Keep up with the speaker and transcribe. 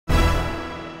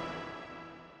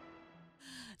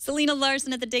Selena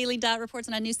Larson at the Daily Dot reports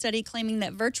on a new study claiming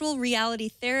that virtual reality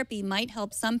therapy might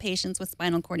help some patients with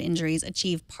spinal cord injuries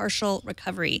achieve partial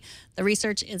recovery. The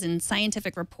research is in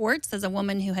Scientific Reports, says a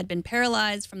woman who had been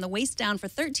paralyzed from the waist down for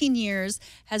 13 years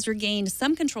has regained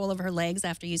some control over her legs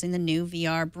after using the new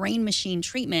VR brain machine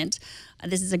treatment.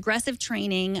 This is aggressive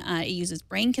training. It uses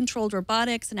brain-controlled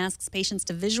robotics and asks patients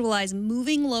to visualize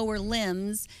moving lower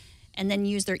limbs and then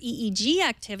use their EEG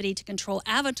activity to control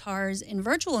avatars in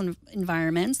virtual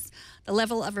environments. The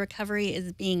level of recovery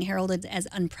is being heralded as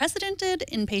unprecedented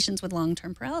in patients with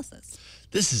long-term paralysis.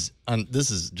 This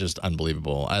is just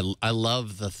unbelievable. I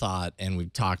love the thought, and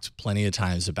we've talked plenty of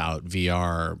times about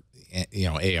VR, you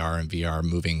know, AR and VR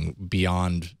moving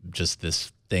beyond just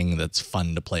this thing that's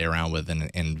fun to play around with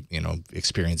and you know,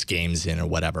 experience games in or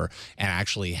whatever, and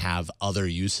actually have other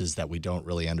uses that we don't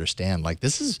really understand. Like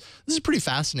this is pretty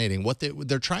fascinating. What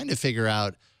they're trying to figure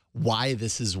out why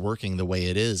this is working the way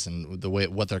it is, and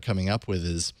what they're coming up with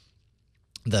is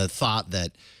the thought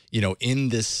that, you know, in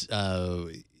this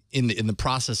in the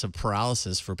process of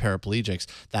paralysis for paraplegics,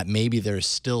 that maybe there's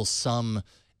still some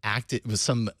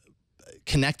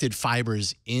connected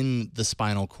fibers in the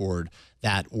spinal cord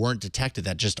that weren't detected,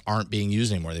 that just aren't being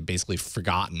used anymore. They've basically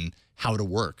forgotten how to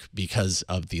work because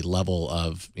of the level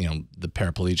of, you know, the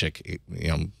paraplegic, you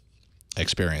know,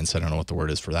 experience. I don't know what the word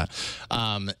is for that.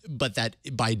 But that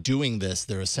by doing this,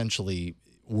 they're essentially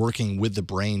working with the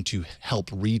brain to help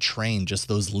retrain just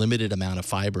those limited amount of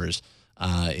fibers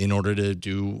in order to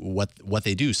do what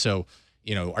they do. So,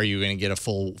 you know, are you going to get a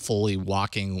fully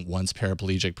walking once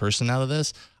paraplegic person out of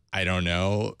this? I don't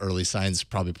know. Early signs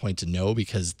probably point to no,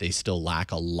 because they still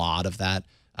lack a lot of that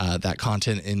that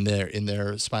content in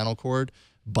their spinal cord.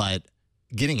 But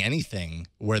getting anything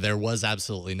where there was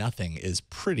absolutely nothing is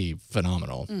pretty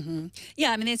phenomenal. Mm-hmm.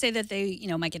 Yeah, I mean, they say that they, you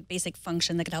know, might get basic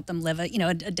function that could help them live a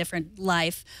different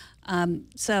life.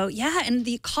 So yeah, and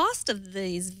the cost of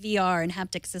these VR and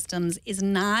haptic systems is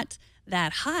not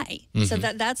that high. Mm-hmm. So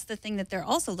that's the thing that they're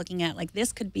also looking at. Like,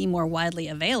 this could be more widely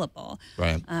available.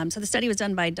 Right. So the study was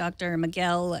done by Dr.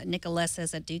 Miguel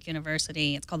Nicoleses at Duke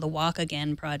University. It's called the Walk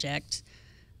Again Project.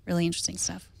 Really interesting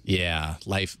stuff. Yeah,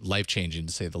 life-changing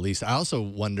to say the least. I also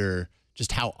wonder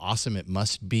just how awesome it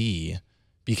must be,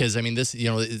 because I mean, this, you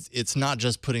know, it's not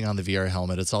just putting on the VR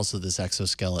helmet, it's also this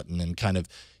exoskeleton and kind of,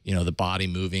 you know, the body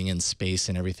moving in space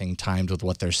and everything timed with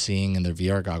what they're seeing in their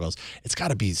VR goggles. It's got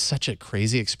to be such a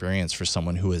crazy experience for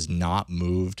someone who has not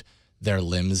moved their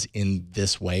limbs in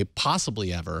this way,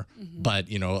 possibly ever. Mm-hmm. But,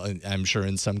 you know, I'm sure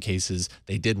in some cases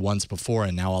they did once before,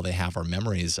 and now all they have are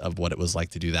memories of what it was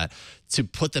like to do that. To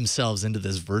put themselves into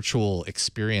this virtual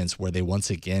experience where they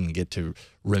once again get to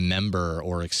remember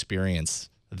or experience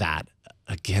that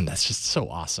again, that's just so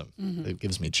awesome. Mm-hmm. It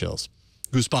gives me chills.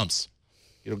 Goosebumps.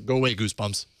 You know, go away,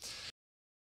 goosebumps.